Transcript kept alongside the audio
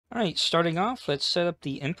Alright, starting off, let's set up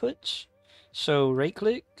the inputs. So right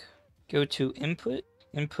click, go to input,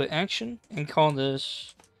 input action, and call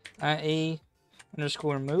this IA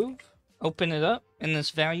underscore move. Open it up in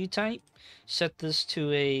this value type. Set this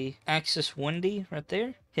to a axis 1D right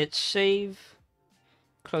there. Hit save,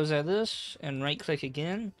 close out this, and right click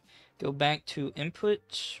again. Go back to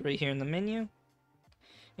inputs right here in the menu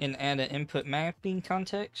and add an input mapping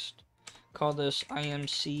context. Call this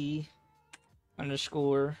IMC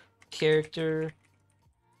underscore character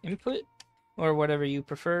input or whatever you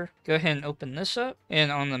prefer. Go ahead and open this up,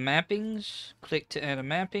 and on the mappings, click to add a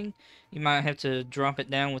mapping. You might have to drop it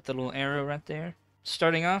down with the little arrow right there.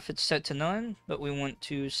 Starting off, it's set to none, but we want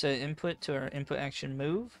to set input to our input action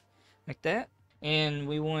move, like that. And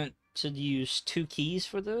we want to use 2 keys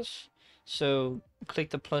for this. So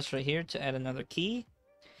click the plus right here to add another key.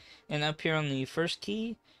 And up here on the first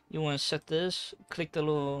key, you want to set this, click the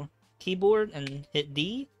little keyboard and hit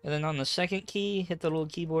D. And then on the second key, hit the little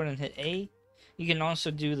keyboard and hit A. You can also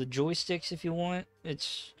do the joysticks if you want.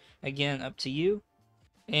 It's, again, up to you.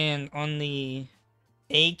 And on the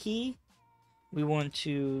A key, we want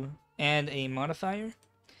to add a modifier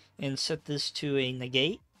and set this to a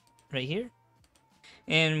negate right here.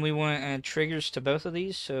 And we want to add triggers to both of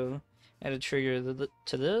these. So add a trigger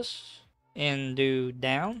to this and do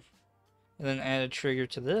down. And then add a trigger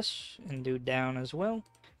to this and do down as well.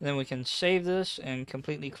 And then we can save this and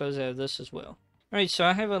completely close out of this as well. Alright, so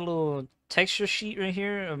I have a little texture sheet right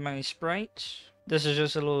here of my sprites. This is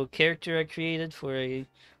just a little character I created for a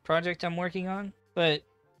project I'm working on. But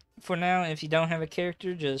for now, if you don't have a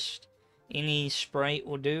character, just any sprite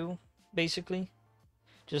will do, basically.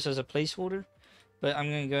 Just as a placeholder. But I'm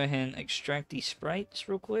going to go ahead and extract these sprites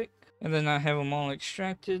real quick. And then I have them all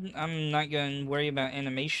extracted. I'm not going to worry about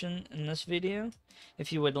animation in this video.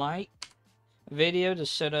 If you would like a video to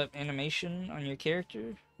set up animation on your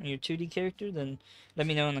character, on your 2D character, then let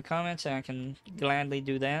me know in the comments and I can gladly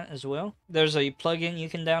do that as well. There's a plugin you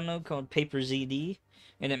can download called PaperZD,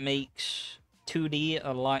 and it makes 2D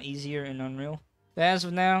a lot easier in Unreal. But as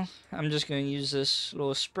of now, I'm just going to use this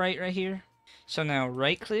little sprite right here. So now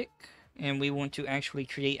right click. And we want to actually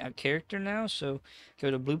create a character now, so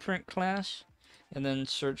go to blueprint class and then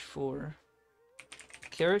search for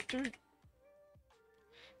character,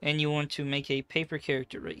 and you want to make a paper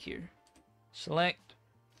character right here. Select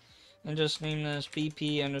and just name this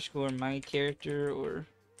BP underscore my character or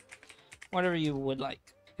whatever you would like,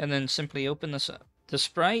 and then simply open this up. The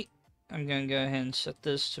sprite, I'm gonna go ahead and set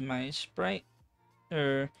this to my sprite,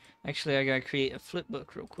 or actually I gotta create a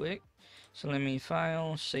flipbook real quick. So let me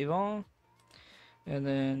file, save all, and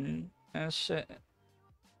then asset,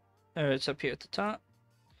 or it's up here at the top,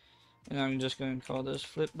 and I'm just going to call this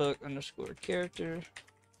flipbook underscore character,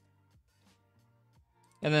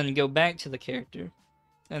 and then go back to the character,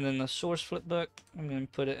 and then the source flipbook, I'm going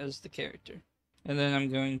to put it as the character, and then I'm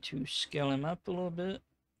going to scale him up a little bit,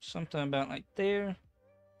 something about like there.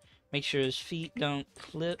 Make sure his feet don't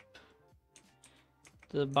clip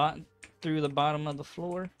through the bottom of the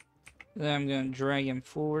floor. Then I'm going to drag him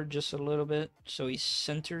forward just a little bit so he's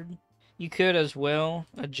centered. You could as well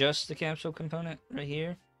adjust the capsule component right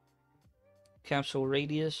here. Capsule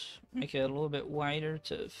radius, make it a little bit wider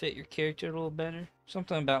to fit your character a little better.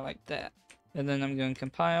 Something about like that. And then I'm going to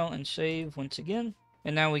compile and save once again.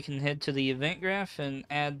 And now we can head to the event graph and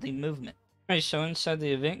add the movement. Alright, so inside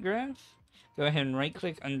the event graph, go ahead and right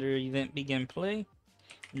click under event begin play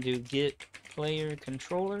and do get player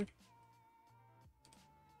controller.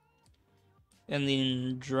 And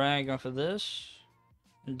then drag off of this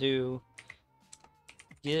and do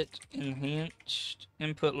get enhanced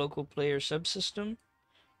input local player subsystem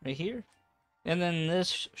right here. And then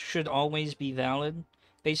this should always be valid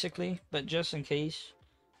basically, but just in case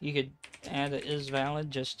you could add a is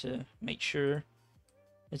valid just to make sure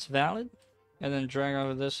it's valid. And then drag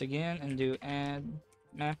over this again and do add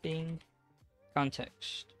mapping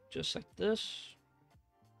context just like this.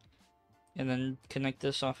 And then connect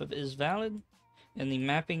this off of is valid. And the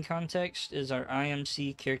mapping context is our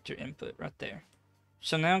IMC character input right there.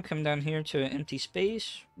 So now come down here to an empty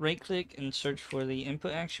space, right click and search for the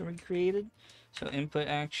input action we created. So input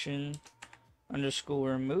action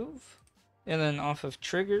underscore move. And then off of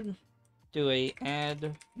triggered, do a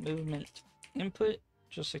add movement input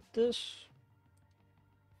just like this.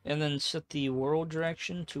 And then set the world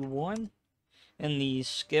direction to 1 and the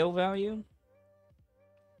scale value.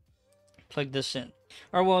 Plug this in.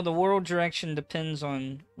 Or well, the world direction depends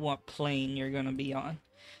on what plane you're going to be on.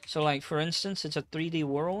 So like for instance, it's a 3D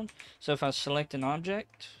world. So if I select an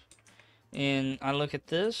object and I look at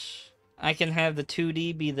this, I can have the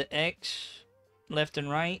 2D be the X left and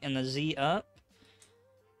right and the Z up.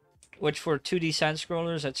 which for 2D side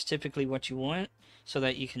scrollers, that's typically what you want, so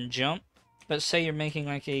that you can jump. But say you're making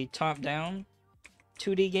like a top-down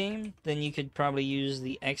 2D game, then you could probably use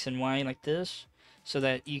the X and Y like this, so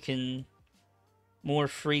that you can more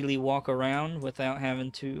freely walk around without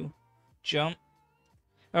having to jump.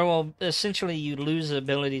 Or, well, essentially you lose the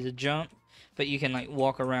ability to jump, but you can like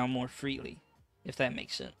walk around more freely, if that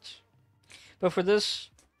makes sense. But for this,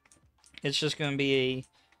 it's just going to be a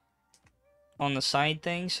on the side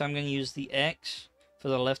thing, so I'm going to use the X for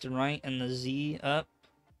the left and right, and the Z up.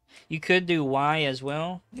 You could do Y as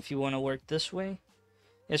well, if you want to work this way.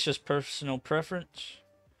 It's just personal preference.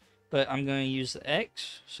 But I'm going to use the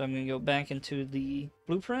X, so I'm going to go back into the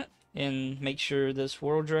blueprint and make sure this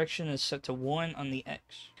world direction is set to 1 on the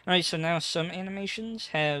X. Alright, so now some animations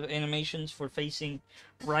have animations for facing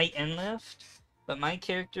right and left, but my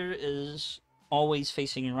character is always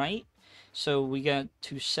facing right, so we got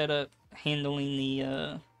to set up handling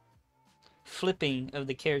the flipping of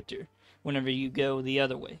the character whenever you go the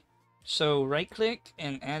other way. So right click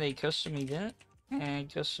and add a custom event,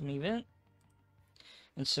 add custom event,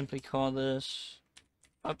 and simply call this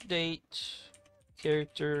update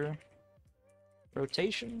character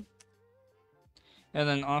rotation. And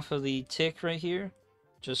then off of the tick right here,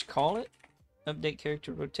 just call it update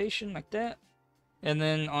character rotation like that. And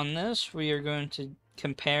then on this, we are going to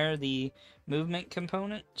compare the movement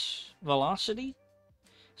component's velocity.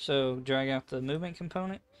 So drag out the movement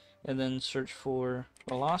component and then search for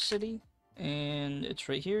velocity. And it's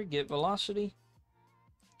right here, get velocity.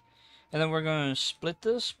 And then we're going to split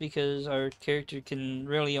this because our character can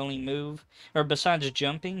really only move, or besides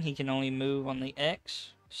jumping, he can only move on the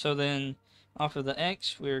X. So then off of the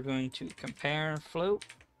X, we're going to compare float.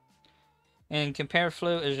 And compare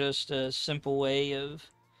float is just a simple way of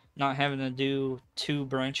not having to do 2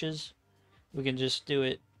 branches. We can just do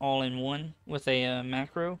it all in one with a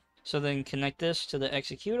macro. So then connect this to the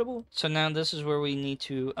executable. So now this is where we need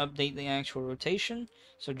to update the actual rotation.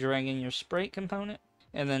 So drag in your sprite component.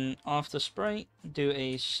 And then off the sprite, do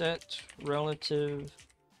a set relative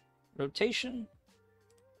rotation.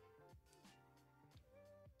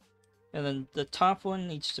 And then the top one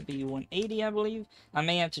needs to be 180, I believe. I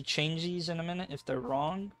may have to change these in a minute if they're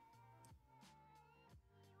wrong.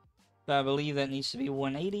 But I believe that needs to be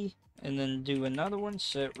 180. And then do another one,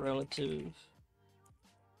 set relative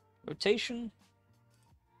rotation.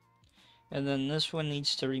 And then this one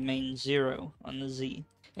needs to remain 0 on the Z.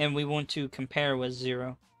 And we want to compare with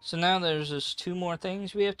 0. So now there's just 2 more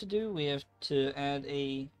things we have to do. We have to add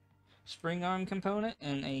a spring arm component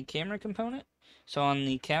and a camera component. So on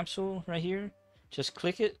the capsule right here, just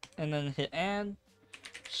click it and then hit add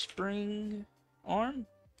spring arm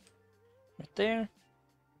right there.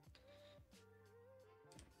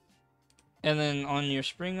 And then on your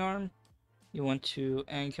spring arm, you want to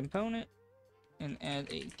add component and add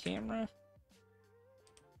a camera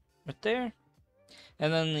right there.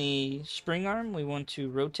 And then the spring arm, we want to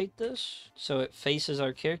rotate this so it faces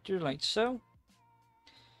our character like so.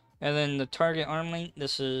 And then the target arm length,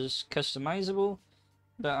 this is customizable,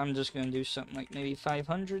 but I'm just going to do something like maybe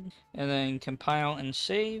 500. And then compile and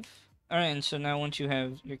save. Alright, and so now once you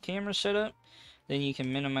have your camera set up, then you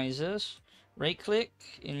can minimize this. Right click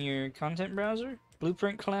in your content browser,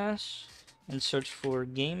 blueprint class, and search for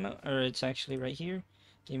game, or it's actually right here,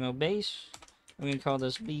 game mode base. I'm going to call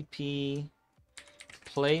this BP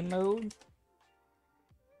play mode.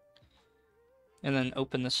 And then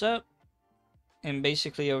open this up. And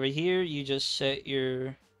basically over here, you just set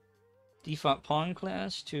your default pawn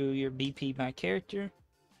class to your BP by character.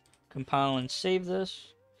 Compile and save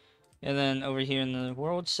this. And then over here in the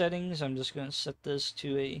world settings, I'm just going to set this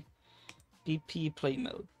to a BP play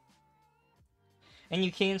mode. And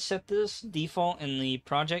you can set this default in the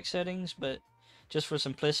project settings, but just for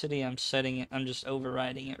simplicity, I'm just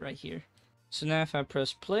overriding it right here. So now if I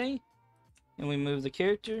press play and we move the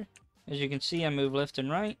character, as you can see, I move left and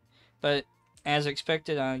right, but as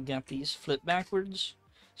expected, I got these flipped backwards.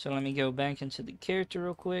 So let me go back into the character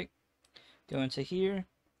real quick, go into here,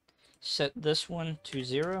 set this one to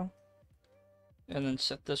 0, and then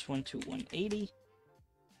set this one to 180,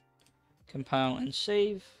 compile and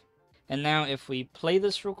save. And now if we play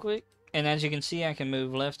this real quick, and as you can see, I can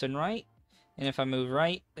move left and right. And if I move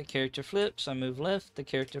right, the character flips. I move left, the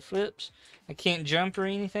character flips. I can't jump or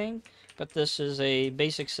anything, but this is a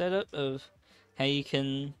basic setup of how you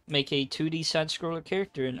can make a 2D side-scroller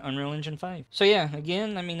character in Unreal Engine 5. So yeah,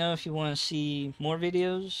 again, let me know if you want to see more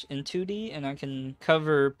videos in 2D, and I can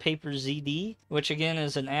cover Paper ZD, which again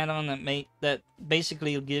is an add-on that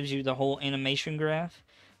basically gives you the whole animation graph,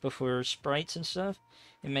 but for sprites and stuff.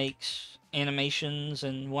 It makes animations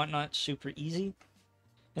and whatnot super easy.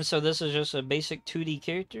 And so this is just a basic 2D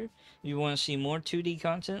character. If you want to see more 2D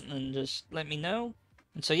content, then just let me know.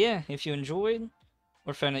 And so yeah, if you enjoyed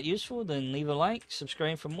or found it useful, then leave a like,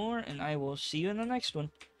 subscribe for more, and I will see you in the next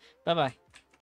one. Bye bye.